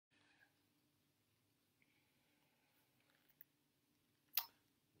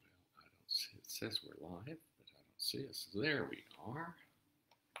says we're live, but I don't see us. There we are.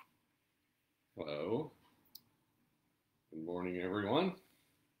 Hello. Good morning, everyone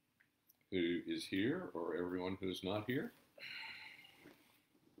who is here or everyone who's not here.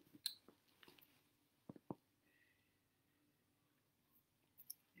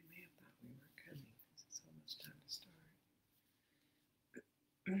 They may have thought we were coming because it's almost time to start.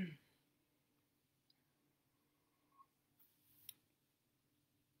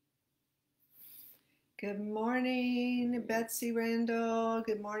 Good morning, Betsy Randall.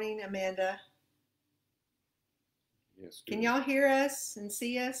 Good morning, Amanda. Yes. Can y'all hear us and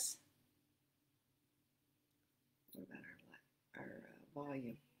see us? What about our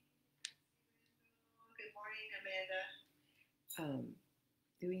volume? Good morning, Amanda.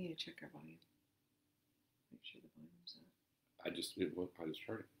 Do we need to check our volume? Make sure the volume's up. I just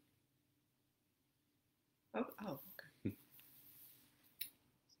heard it. Oh, okay.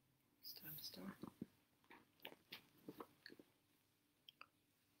 It's time to start.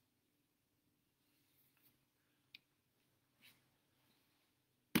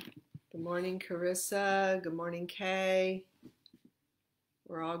 Good morning, Carissa. Good morning, Kay.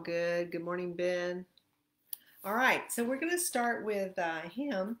 We're all good. Good morning, Ben. All right, so we're going to start with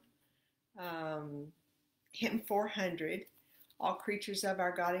hymn 400, All Creatures of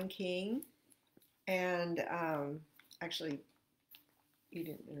Our God and King. And actually, you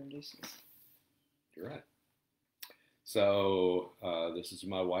didn't introduce us. You're right. So this is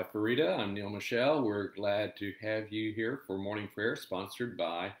my wife, Rita. I'm Neil Michelle. We're glad to have you here for morning prayer, sponsored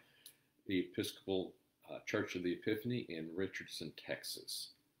by the Episcopal Church of the Epiphany in Richardson, Texas.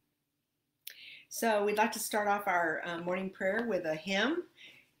 So we'd like to start off our morning prayer with a hymn,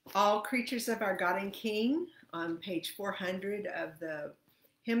 All Creatures of Our God and King, on page 400 of the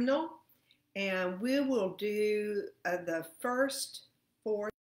hymnal. And we will do the first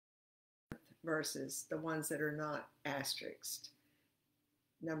 4 verses, the ones that are not asterisked.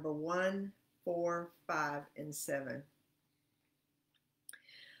 Number 1, 4, 5, and 7.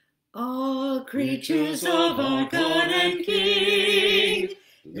 All creatures of our God and King,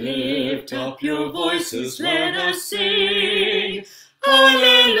 lift up your voices, let us sing.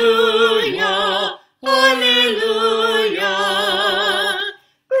 Hallelujah, hallelujah.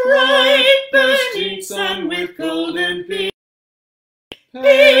 Bright bursting sun with golden beam,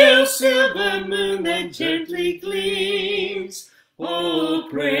 pale silver moon that gently gleams. Oh,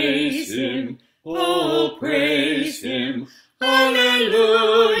 praise him, oh, praise him.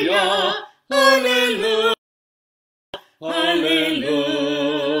 Hallelujah, hallelujah,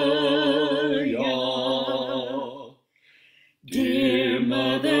 hallelujah. Dear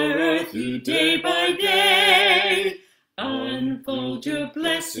Mother Earth, who day by day unfold your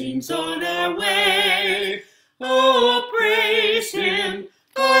blessings on our way. Oh, praise him,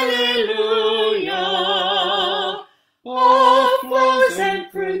 hallelujah. All flowers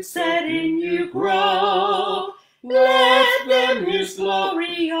and fruits that in you grow, let them his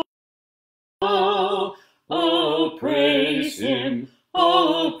glory oh, oh, praise him,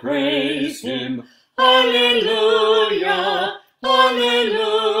 oh, praise him. Hallelujah,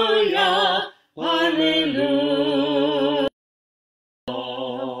 hallelujah, hallelujah.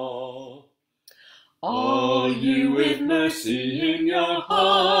 All you with mercy in your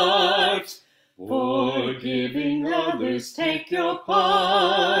heart, forgiving others, take your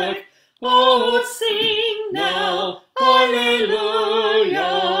part. Oh, sing now, hallelujah.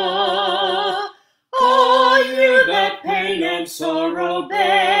 All you that pain and sorrow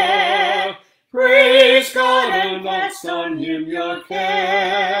bear, praise God and cast on him your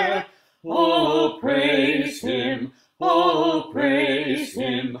care. Oh, praise him, oh, praise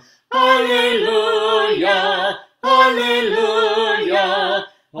him. Hallelujah, hallelujah,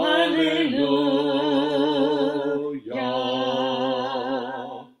 hallelujah.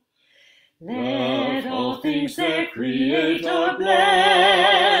 Let all things their Creator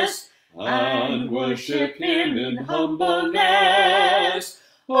bless, and worship him in humbleness.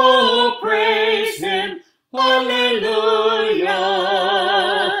 Oh, praise him, hallelujah.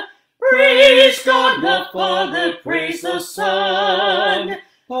 Praise God the Father, praise the Son,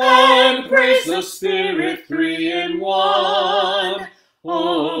 and praise the Spirit, 3 in 1.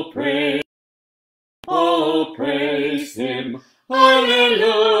 Oh, praise him,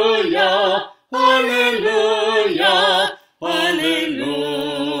 hallelujah, hallelujah,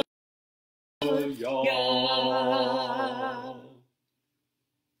 hallelujah.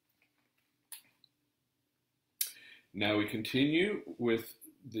 Now we continue with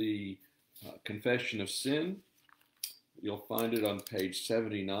the Confession of Sin. You'll find it on page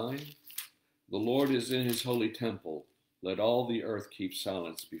 79. The Lord is in his holy temple. Let all the earth keep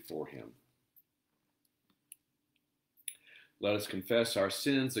silence before him. Let us confess our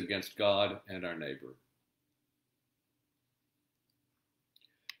sins against God and our neighbor.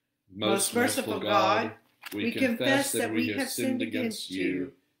 Most merciful God, we confess that we have sinned against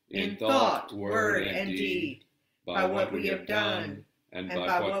you in thought, word, and deed, by what we have done and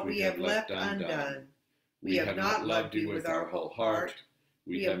by what we have left undone. We have not loved you with our whole heart.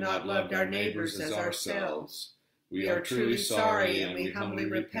 We have not loved our neighbors as ourselves. We are truly sorry and we humbly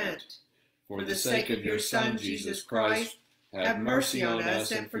repent. For the sake of your Son, Jesus Christ, have mercy on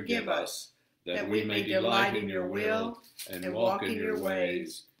us and forgive us, that we may delight in your will and walk in your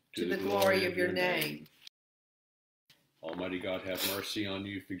ways, to the glory of your name. Almighty God, have mercy on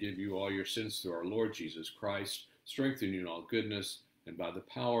you, forgive you all your sins through our Lord Jesus Christ, strengthen you in all goodness, and by the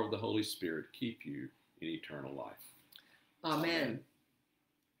power of the Holy Spirit, keep you in eternal life. Amen.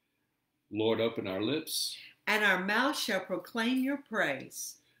 Lord, open our lips, and our mouth shall proclaim your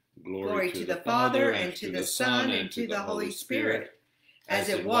praise. Glory to the Father, and to the Son, and to the Holy Spirit, as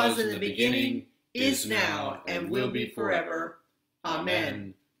it was in the beginning, is now, and will be forever.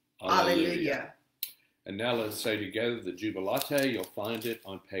 Amen. Alleluia. And now let's say together the Jubilate. You'll find it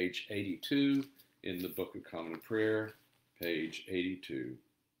on page 82 in the Book of Common Prayer, page 82.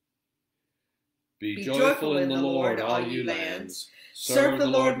 Be joyful in the Lord, all you lands. Serve the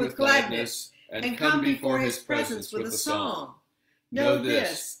Lord with gladness, and come before his presence with a song. Know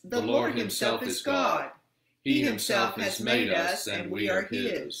this, the Lord himself is God. He himself has made us, and we are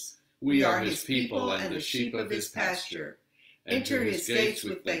his. We are his people and the sheep of his pasture. Enter his gates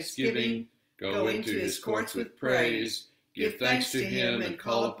with thanksgiving. Go into his courts with praise. Give thanks to him and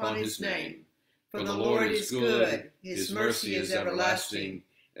call upon his name. For the Lord is good, his mercy is everlasting,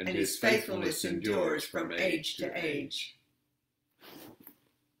 and his faithfulness endures from age to age.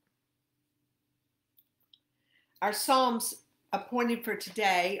 Our Psalms appointed for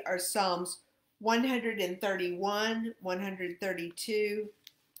today are Psalms 131, 132,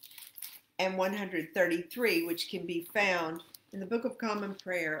 and 133, which can be found in the Book of Common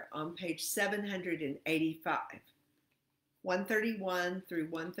Prayer on page 785. 131 through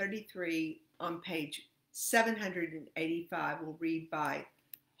 133 on page 785 will read by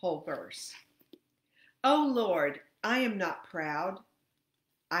whole verse. O Lord, I am not proud.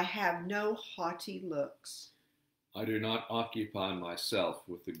 I have no haughty looks. I do not occupy myself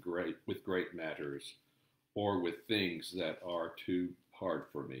with great matters, or with things that are too hard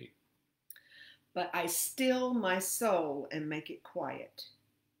for me. But I still my soul and make it quiet,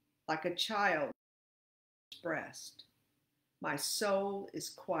 like a child's breast. My soul is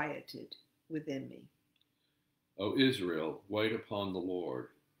quieted within me. O Israel, wait upon the Lord,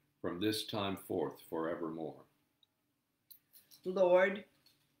 from this time forth forevermore. Lord,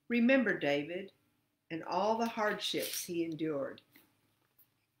 remember David and all the hardships he endured.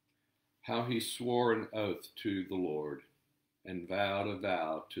 How he swore an oath to the Lord, and vowed a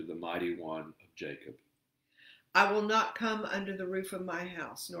vow to the Mighty One of Jacob. I will not come under the roof of my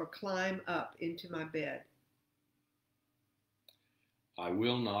house, nor climb up into my bed. I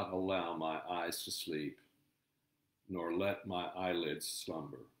will not allow my eyes to sleep, nor let my eyelids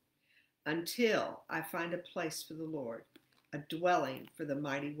slumber, until I find a place for the Lord, a dwelling for the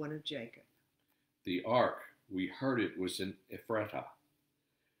Mighty One of Jacob. The ark, we heard it was in Ephratah.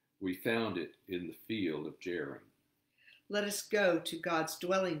 We found it in the field of Jearim. Let us go to God's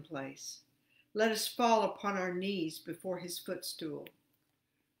dwelling place. Let us fall upon our knees before his footstool.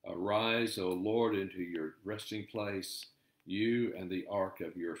 Arise, O Lord, into your resting place, you and the ark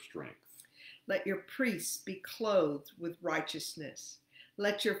of your strength. Let your priests be clothed with righteousness.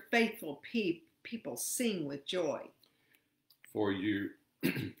 Let your faithful people sing with joy.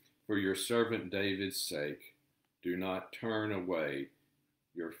 For your servant David's sake, do not turn away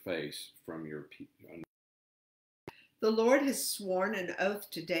your face from your people. The Lord has sworn an oath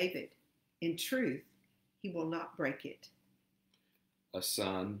to David. In truth, he will not break it. A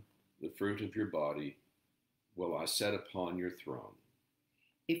son, the fruit of your body, will I set upon your throne.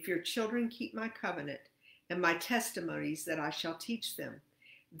 If your children keep my covenant and my testimonies that I shall teach them,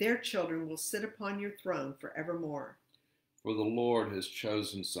 their children will sit upon your throne forevermore. For the Lord has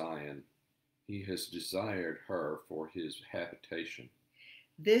chosen Zion. He has desired her for his habitation.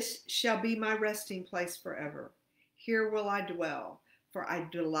 This shall be my resting place forever. Here will I dwell, for I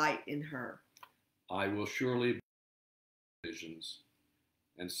delight in her. I will surely provisions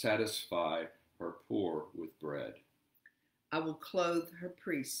and satisfy her poor with bread. I will clothe her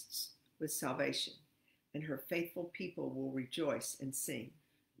priests with salvation, and her faithful people will rejoice and sing.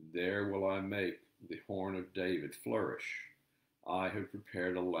 There will I make the horn of David flourish. I have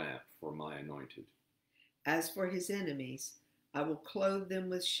prepared a lamp for my anointed. As for his enemies, I will clothe them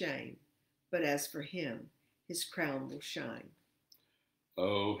with shame, but as for him, his crown will shine.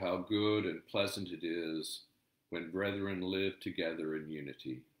 Oh, how good and pleasant it is when brethren live together in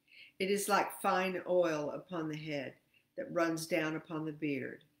unity. It is like fine oil upon the head that runs down upon the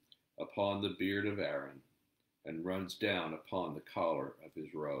beard of Aaron, and runs down upon the collar of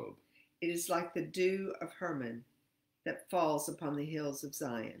his robe. It is like the dew of Hermon that falls upon the hills of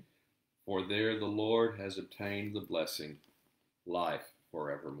Zion. For there the Lord has obtained the blessing, life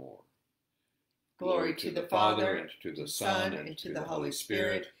forevermore. Glory to the Father, and to the Son, and to the Holy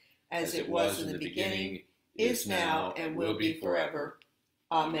Spirit, as it was in the beginning, is now, and will be forever.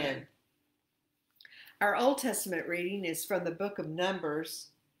 Amen. Our Old Testament reading is from the book of Numbers,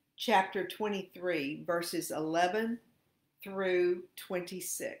 chapter 23, verses 11 through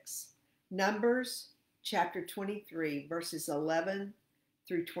 26. Numbers, chapter 23, verses 11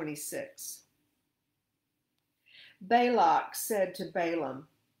 through 26. Balak said to Balaam,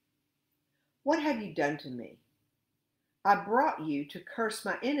 "What have you done to me? I brought you to curse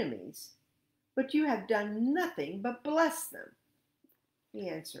my enemies, but you have done nothing but bless them." He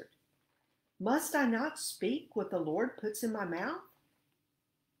answered, "Must I not speak what the Lord puts in my mouth?"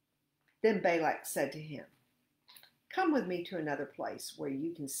 Then Balak said to him, "Come with me to another place where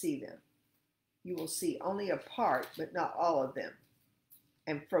you can see them. You will see only a part, but not all of them.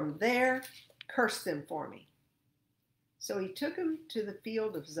 And from there, curse them for me." So he took him to the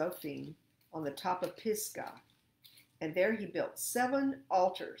field of Zophim on the top of Pisgah, and there he built 7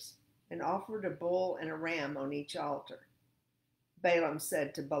 altars and offered a bull and a ram on each altar. Balaam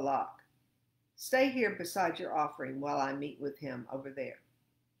said to Balak, "Stay here beside your offering while I meet with him over there."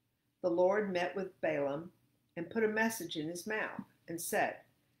 The Lord met with Balaam and put a message in his mouth and said,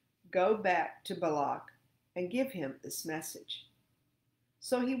 "Go back to Balak and give him this message."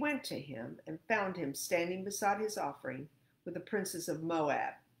 So he went to him and found him standing beside his offering with the princes of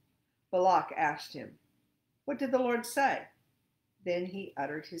Moab. Balak asked him, "What did the Lord say?" Then he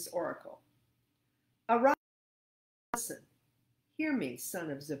uttered his oracle. "Arise, listen. Hear me,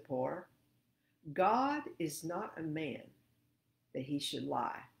 son of Zippor. God is not a man that he should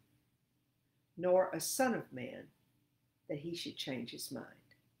lie, nor a son of man that he should change his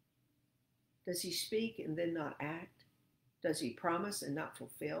mind. Does he speak and then not act? Does he promise and not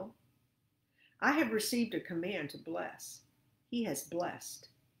fulfill? I have received a command to bless. He has blessed,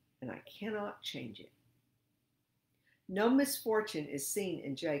 and I cannot change it. No misfortune is seen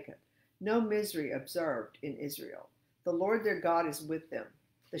in Jacob, no misery observed in Israel. The Lord their God is with them.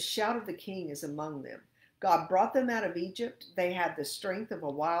 The shout of the king is among them. God brought them out of Egypt. They had the strength of a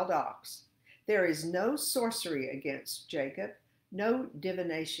wild ox. There is no sorcery against Jacob, no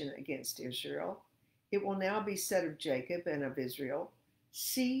divination against Israel. It will now be said of Jacob and of Israel,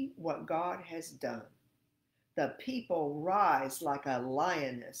 see what God has done. The people rise like a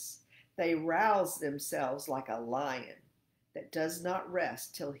lioness. They rouse themselves like a lion that does not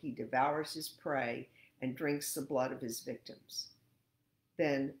rest till he devours his prey and drinks the blood of his victims."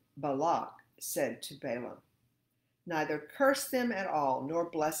 Then Balak said to Balaam, "Neither curse them at all, nor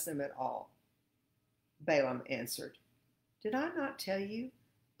bless them at all." Balaam answered, "Did I not tell you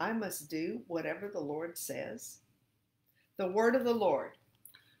I must do whatever the Lord says?" The word of the Lord.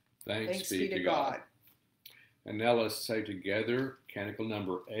 Thanks be to God. And now let's say together Canticle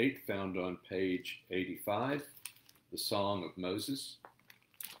number 8, found on page 85, the Song of Moses,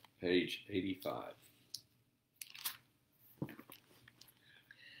 page 85.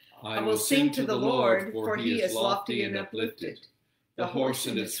 I will sing to the Lord, for he is lofty and uplifted. The horse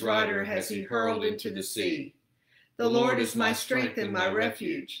and its rider has he hurled into the sea. The Lord is my strength and my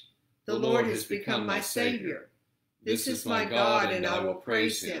refuge. The Lord has become my Savior. This is my God, and I will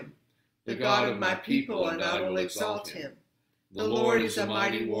praise him, the God of my people, and I will exalt him. The Lord is a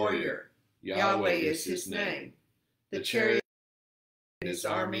mighty warrior. Yahweh is his name. The chariot and his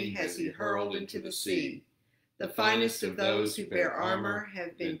army has he hurled into the sea. The finest of those who bear armor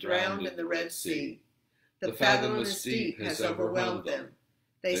have been drowned in the Red Sea. The fathomless deep has overwhelmed them.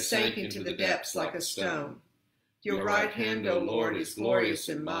 They sank into the depths like a stone. Your right hand, O Lord, is glorious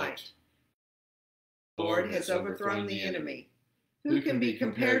in might. The Lord has overthrown the enemy. Who can be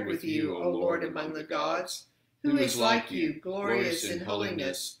compared with you, O Lord, among the gods? Who is like you, glorious in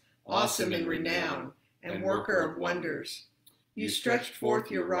holiness, awesome in renown, and worker of wonders? You stretched forth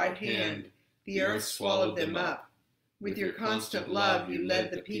your right hand. The earth swallowed them up. With your constant love you led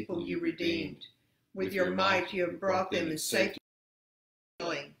the people you redeemed. With your might you have brought them in safety.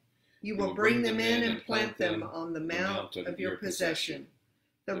 You will bring them in and plant them on the mount of your possession.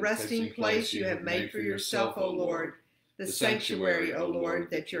 The resting place you have made for yourself, O Lord, the sanctuary, O Lord,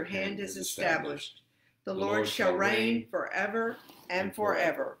 that your hand has established. The Lord shall reign forever and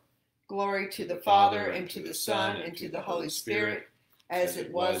forever. Glory to the Father, and to the Son, and to the Holy Spirit, as it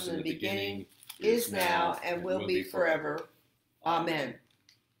was in the beginning, is now, and will be forever. Amen.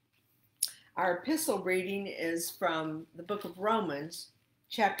 Our epistle reading is from the book of Romans,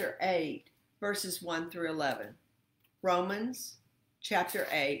 chapter 8, verses 1 through 11. Romans, chapter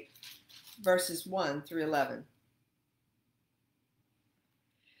 8, verses 1 through 11.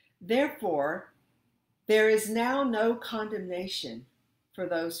 Therefore, there is now no condemnation for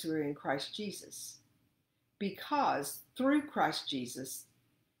those who are in Christ Jesus, because through Christ Jesus,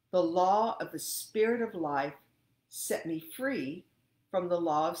 the law of the Spirit of life set me free from the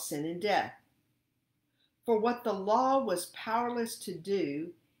law of sin and death. For what the law was powerless to do,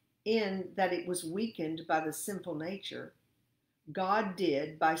 in that it was weakened by the sinful nature, God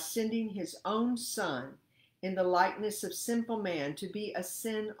did by sending his own Son in the likeness of sinful man to be a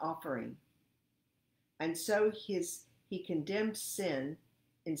sin offering. And so he condemned sin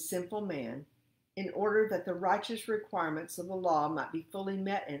in sinful man, in order that the righteous requirements of the law might be fully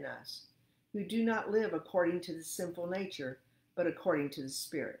met in us, who do not live according to the sinful nature, but according to the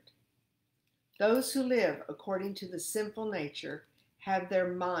Spirit. Those who live according to the sinful nature have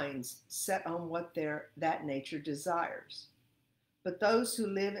their minds set on what that nature desires. But those who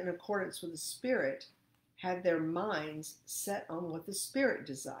live in accordance with the Spirit have their minds set on what the Spirit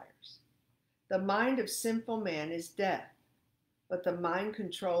desires. The mind of sinful man is death, but the mind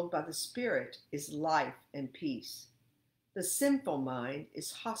controlled by the Spirit is life and peace. The sinful mind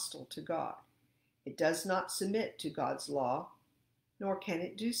is hostile to God. It does not submit to God's law, nor can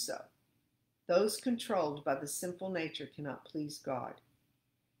it do so. Those controlled by the sinful nature cannot please God.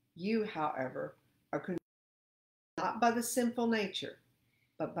 You, however, are controlled not by the sinful nature,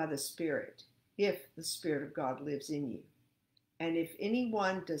 but by the Spirit, if the Spirit of God lives in you. And if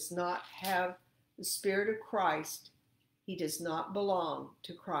anyone does not have the Spirit of Christ, he does not belong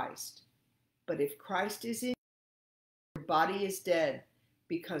to Christ. But if Christ is in you, your body is dead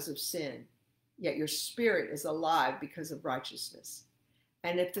because of sin, yet your spirit is alive because of righteousness.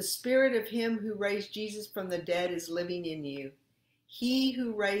 And if the Spirit of him who raised Jesus from the dead is living in you, he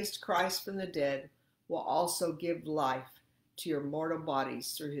who raised Christ from the dead will also give life to your mortal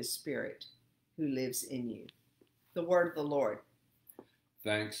bodies through his Spirit who lives in you. The word of the Lord.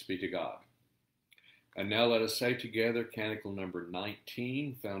 Thanks be to God. And now let us say together Canticle number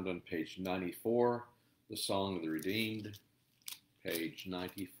 19, found on page 94, the Song of the Redeemed, page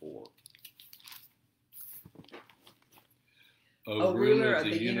 94. O ruler of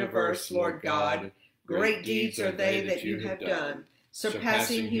the universe, Lord God, great deeds are they that you have done,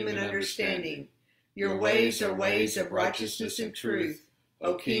 surpassing human understanding. Your ways are ways of righteousness and truth,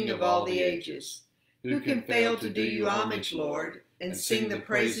 O King of all the ages. Who can fail to do you homage, Lord, and sing the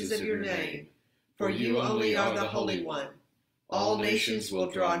praises of your name? For you only are the Holy One. All nations will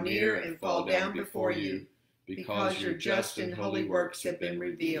draw near and fall down before you, because your just and holy works have been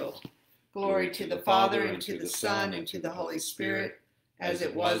revealed. Glory to the Father, and to the Son, and to the Holy Spirit, as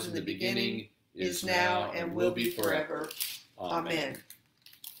it was in the beginning, is now, and will be forever. Amen.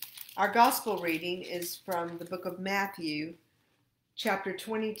 Our gospel reading is from the book of Matthew, chapter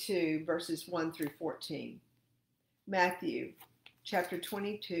 22, verses 1 through 14. Matthew, chapter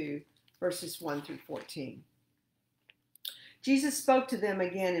 22, verses 1 through 14. Jesus spoke to them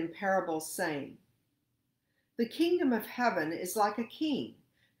again in parables, saying, The kingdom of heaven is like a king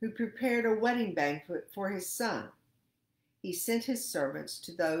who prepared a wedding banquet for his son. He sent his servants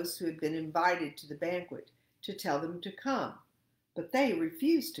to those who had been invited to the banquet to tell them to come, but they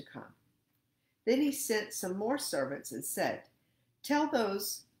refused to come. Then he sent some more servants and said, Tell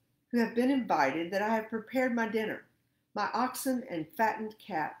those who have been invited that I have prepared my dinner. My oxen and fattened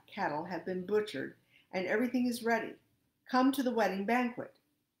cattle have been butchered, and everything is ready. Come to the wedding banquet.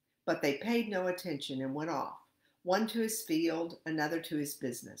 But they paid no attention and went off, one to his field, another to his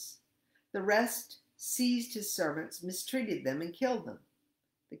business. The rest seized his servants, mistreated them, and killed them.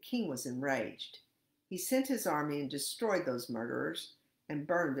 The king was enraged. He sent his army and destroyed those murderers and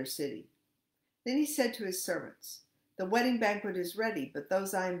burned their city. Then he said to his servants, The wedding banquet is ready, but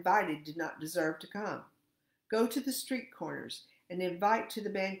those I invited did not deserve to come. Go to the street corners and invite to the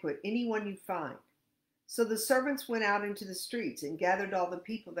banquet anyone you find. So the servants went out into the streets and gathered all the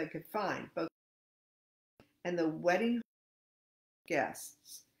people they could find, both and the wedding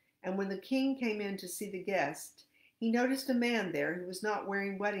guests. And when the king came in to see the guest, he noticed a man there who was not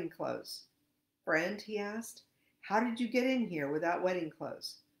wearing wedding clothes. Friend, he asked, how did you get in here without wedding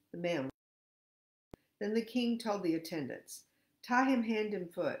clothes? The man. Then the king told the attendants, Tie him hand and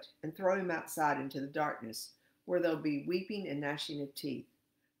foot and throw him outside into the darkness, where there'll be weeping and gnashing of teeth.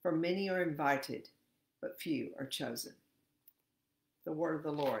 For many are invited, but few are chosen. The word of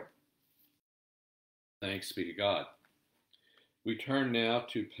the Lord. Thanks be to God. We turn now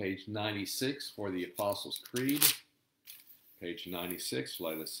to page 96 for the Apostles' Creed. Page 96,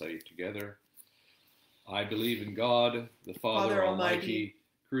 let us say together, I believe in God, the Father Almighty,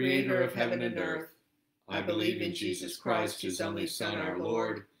 creator of heaven and earth. I believe in Jesus Christ, his only Son, our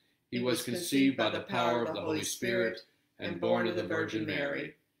Lord. He was conceived by the power of the Holy Spirit and born of the Virgin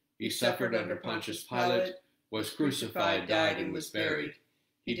Mary. He suffered under Pontius Pilate, was crucified, died, and was buried.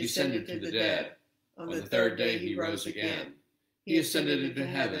 He descended to the dead. On the third day he rose again. He ascended into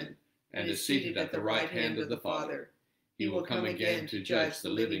heaven and is seated at the right hand of the Father. He will come again to judge the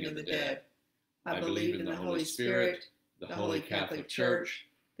living and the dead. I believe in the Holy Spirit, the Holy Catholic Church,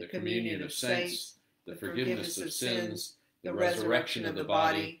 the communion of saints, the forgiveness of sins, the resurrection of the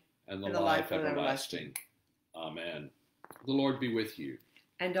body, and the life everlasting. Amen. The Lord be with you.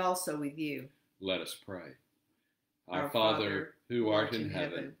 And also with you. Let us pray. Our Father, who art in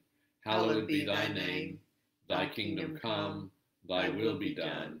heaven, hallowed be thy name. Thy kingdom come, thy will be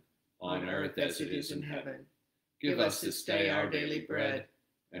done, on earth as it is in heaven. Give us this day our daily bread,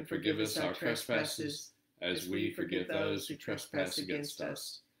 and forgive us our trespasses, as we forgive those who trespass against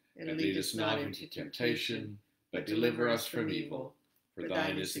us. And lead us not into temptation, but deliver us from evil. For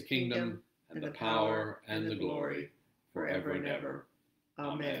thine is the kingdom, and the power, and the glory, forever and ever.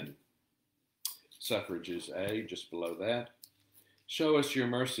 Amen. Suffrage is A, just below that. Show us your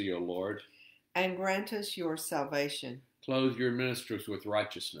mercy, O Lord. And grant us your salvation. Clothe your ministers with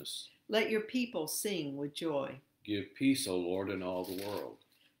righteousness. Let your people sing with joy. Give peace, O Lord, in all the world.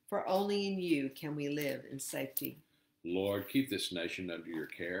 For only in you can we live in safety. Lord, keep this nation under your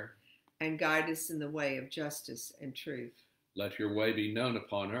care. And guide us in the way of justice and truth. Let your way be known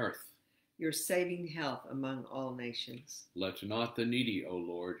upon earth. Your saving health among all nations. Let not the needy, O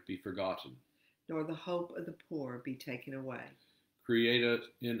Lord, be forgotten. Nor the hope of the poor be taken away. Create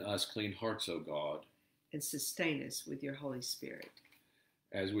in us clean hearts, O God. And sustain us with your Holy Spirit.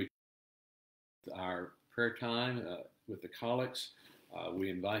 As we our prayer time with the collects, we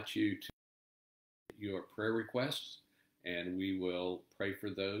invite you to your prayer requests, and we will pray for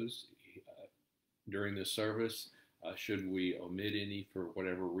those during the service. Should we omit any for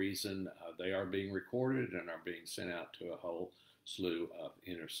whatever reason, they are being recorded and are being sent out to a whole slew of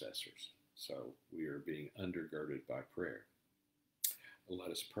intercessors. So we are being undergirded by prayer.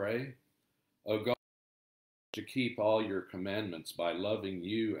 Let us pray. O God, to keep all your commandments by loving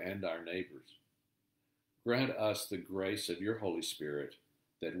you and our neighbors. Grant us the grace of your Holy Spirit,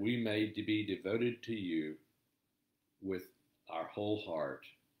 that we may be devoted to you with our whole heart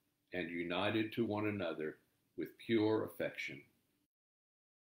and united to one another with pure affection.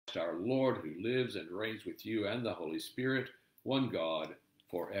 Our Lord, who lives and reigns with you and the Holy Spirit, one God,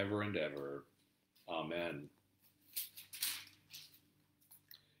 forever and ever. Amen.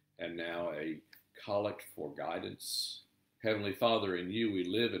 And now a collect for guidance. Heavenly Father, in you we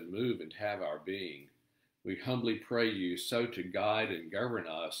live and move and have our being. We humbly pray you so to guide and govern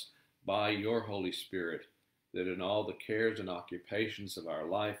us by your Holy Spirit, that in all the cares and occupations of our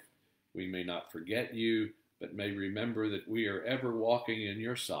life we may not forget you, but may remember that we are ever walking in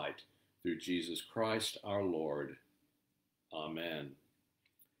your sight, through Jesus Christ our Lord. Amen.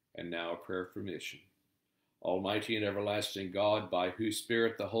 And now a prayer for mission. Almighty and everlasting God, by whose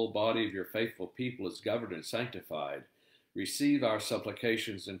Spirit the whole body of your faithful people is governed and sanctified, receive our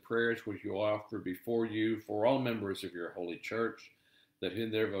supplications and prayers which you offer before you for all members of your holy church, that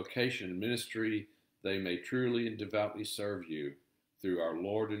in their vocation and ministry they may truly and devoutly serve you, through our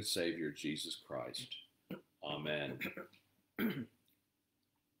Lord and Savior Jesus Christ. Amen.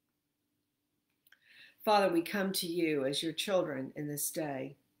 Father, we come to you as your children in this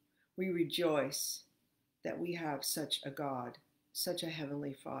day. We rejoice that we have such a God, such a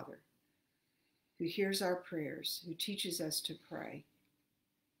heavenly Father, who hears our prayers, who teaches us to pray.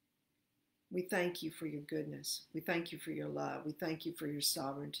 We thank you for your goodness. We thank you for your love. We thank you for your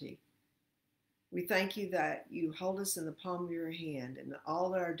sovereignty. We thank you that you hold us in the palm of your hand and that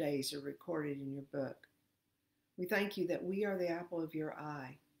all our days are recorded in your book. We thank you that we are the apple of your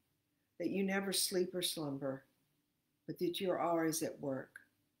eye, that you never sleep or slumber, but that you are always at work.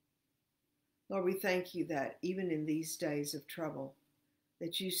 Lord, we thank you that even in these days of trouble,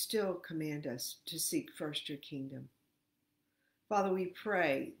 that you still command us to seek first your kingdom. Father, we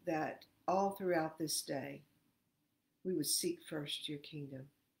pray that all throughout this day, we would seek first your kingdom,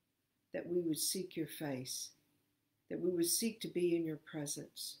 that we would seek your face, that we would seek to be in your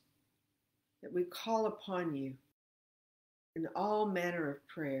presence, that we call upon you in all manner of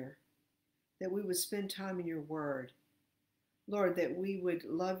prayer, that we would spend time in your word. Lord, that we would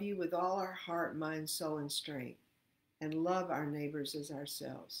love you with all our heart, mind, soul, and strength, and love our neighbors as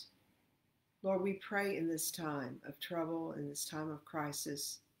ourselves. Lord, we pray in this time of trouble, in this time of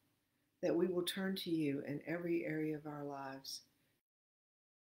crisis, that we will turn to you in every area of our lives,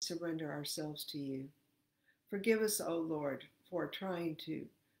 surrender ourselves to you. Forgive us, O Lord, for trying to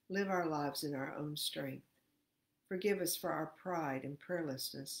live our lives in our own strength. Forgive us for our pride and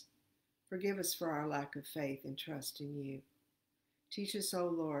prayerlessness. Forgive us for our lack of faith and trust in you. Teach us, O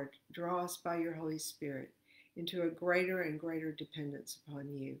Lord, draw us by your Holy Spirit into a greater and greater dependence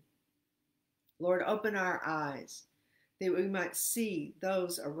upon you. Lord, open our eyes that we might see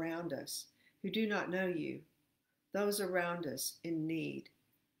those around us who do not know you, those around us in need,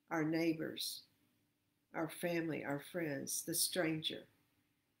 our neighbors, our family, our friends, the stranger.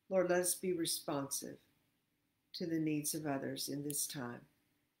 Lord, let us be responsive to the needs of others in this time.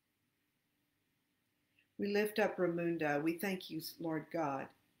 We lift up Ramunda. We thank you, Lord God,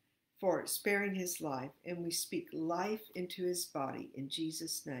 for sparing his life, and we speak life into his body in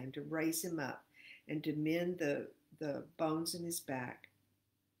Jesus' name to raise him up and to mend the bones in his back.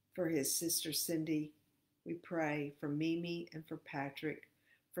 For his sister Cindy, we pray for Mimi and for Patrick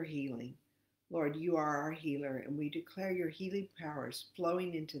for healing. Lord, you are our healer, and we declare your healing powers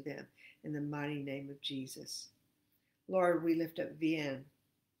flowing into them in the mighty name of Jesus. Lord, we lift up Vienne,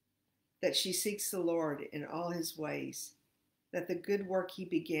 that she seeks the Lord in all his ways, that the good work he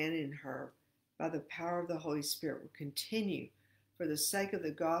began in her by the power of the Holy Spirit will continue for the sake of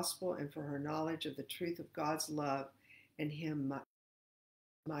the gospel and for her knowledge of the truth of God's love and him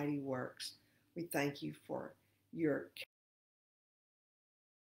mighty works. We thank you for your.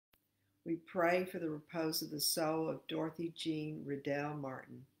 We pray for the repose of the soul of Dorothy Jean Riddell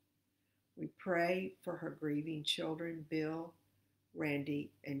Martin. We pray for her grieving children, Bill,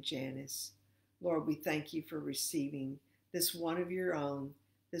 Randy, and Janice. Lord, we thank you for receiving this one of your own,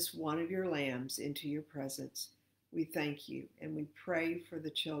 this one of your lambs into your presence. We thank you, and we pray for the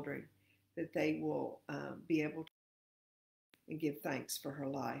children that they will be able to and give thanks for her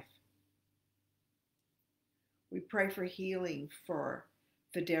life. We pray for healing for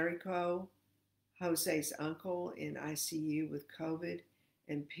Federico, Jose's uncle in ICU with COVID,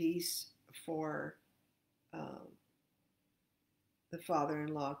 and peace for the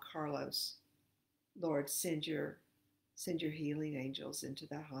father-in-law, Carlos. Lord, send your healing angels into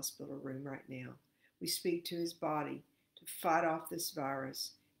that hospital room right now. We speak to his body to fight off this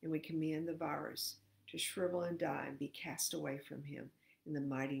virus, and we command the virus to shrivel and die and be cast away from him in the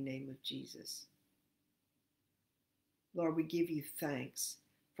mighty name of Jesus. Lord, we give you thanks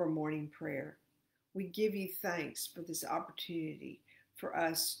for morning prayer. We give you thanks for this opportunity for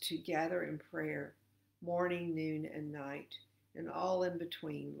us to gather in prayer morning, noon, and night, and all in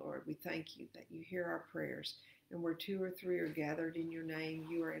between, Lord. We thank you that you hear our prayers, and where two or three are gathered in your name,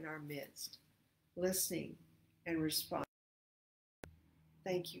 you are in our midst, listening and responding.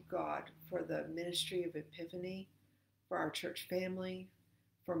 Thank you, God, for the ministry of Epiphany, for our church family,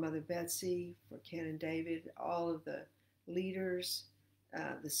 for Mother Betsy, for Ken and David, all of the leaders,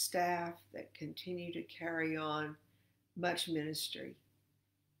 the staff that continue to carry on much ministry.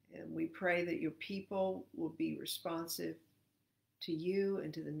 And we pray that your people will be responsive to you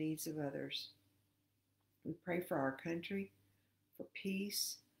and to the needs of others. We pray for our country, for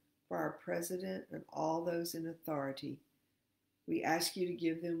peace, for our president and all those in authority. We ask you to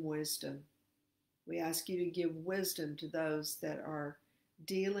give them wisdom. We ask you to give wisdom to those that are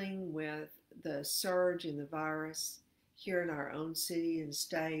dealing with the surge in the virus here in our own city and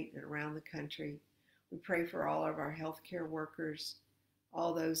state and around the country. We pray for all of our healthcare workers,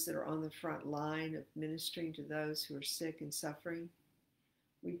 all those that are on the front line of ministering to those who are sick and suffering.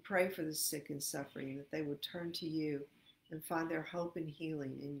 We pray for the sick and suffering, that they would turn to you and find their hope and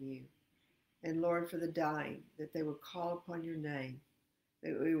healing in you. And Lord, for the dying, that they would call upon your name,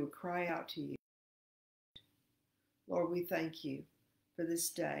 that we would cry out to you. Lord, we thank you for this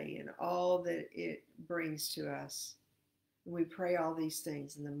day and all that it brings to us. And we pray all these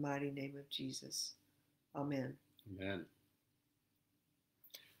things in the mighty name of Jesus. Amen. Amen.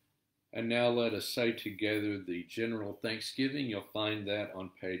 And now let us say together the general thanksgiving. You'll find that on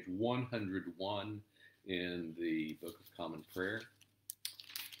page 101 in the Book of Common Prayer,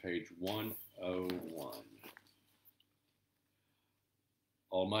 page 101.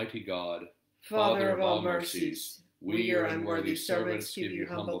 Almighty God, Father of all mercies, we, your unworthy servants, give you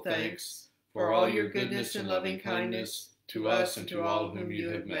humble thanks for all your goodness and loving kindness to us and to all whom you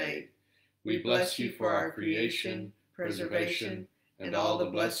have made. We bless you for our creation, preservation, and all the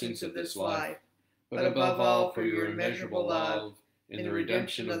blessings of this life, but above all for your immeasurable love in the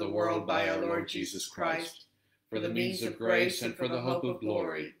redemption of the world by our Lord Jesus Christ, for the means of grace and for the hope of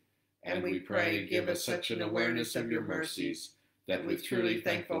glory. And we pray, give us such an awareness of your mercies, that with truly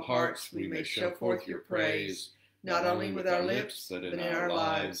thankful hearts we may show forth your praise, not only with our lips, but in our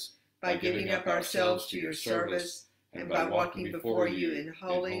lives, by giving up ourselves to your service, and by walking before you in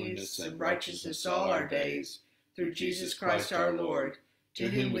holiness and righteousness all our days, through Jesus Christ our Lord, to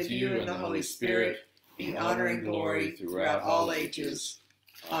whom with you and the Holy Spirit be honor and glory throughout all ages.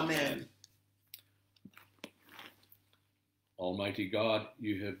 Amen. Almighty God,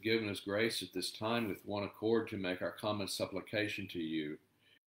 you have given us grace at this time with one accord to make our common supplication to you.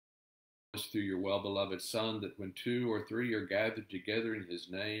 Through your well-beloved Son, that when 2 or 3 are gathered together in his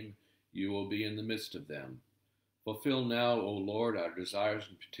name, you will be in the midst of them. Fulfill now, O Lord, our desires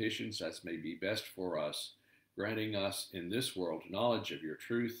and petitions as may be best for us, granting us in this world knowledge of your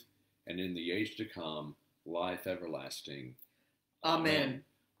truth, and in the age to come, life everlasting. Amen.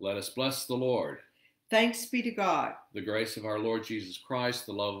 Let us bless the Lord. Thanks be to God. The grace of our Lord Jesus Christ,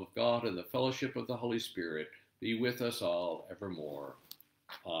 the love of God, and the fellowship of the Holy Spirit be with us all evermore.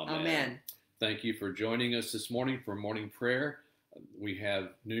 Amen. Amen. Thank you for joining us this morning for morning prayer. We have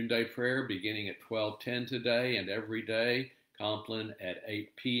noonday prayer beginning at 12:10 today and every day, Compline at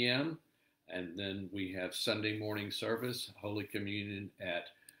 8 p.m. And then we have Sunday morning service, Holy Communion at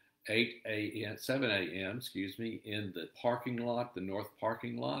 7 a.m., in the parking lot, the north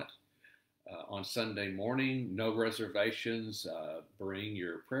parking lot. On Sunday morning, no reservations. Bring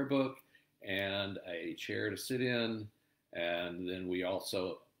your prayer book and a chair to sit in. And then we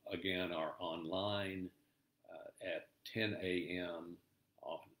also, again, are online at 10 a.m.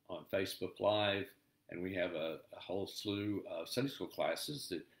 on Facebook Live. And we have a whole slew of Sunday school classes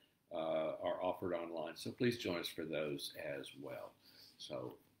that are offered online. So please join us for those as well.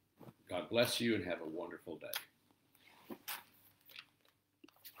 So God bless you and have a wonderful day.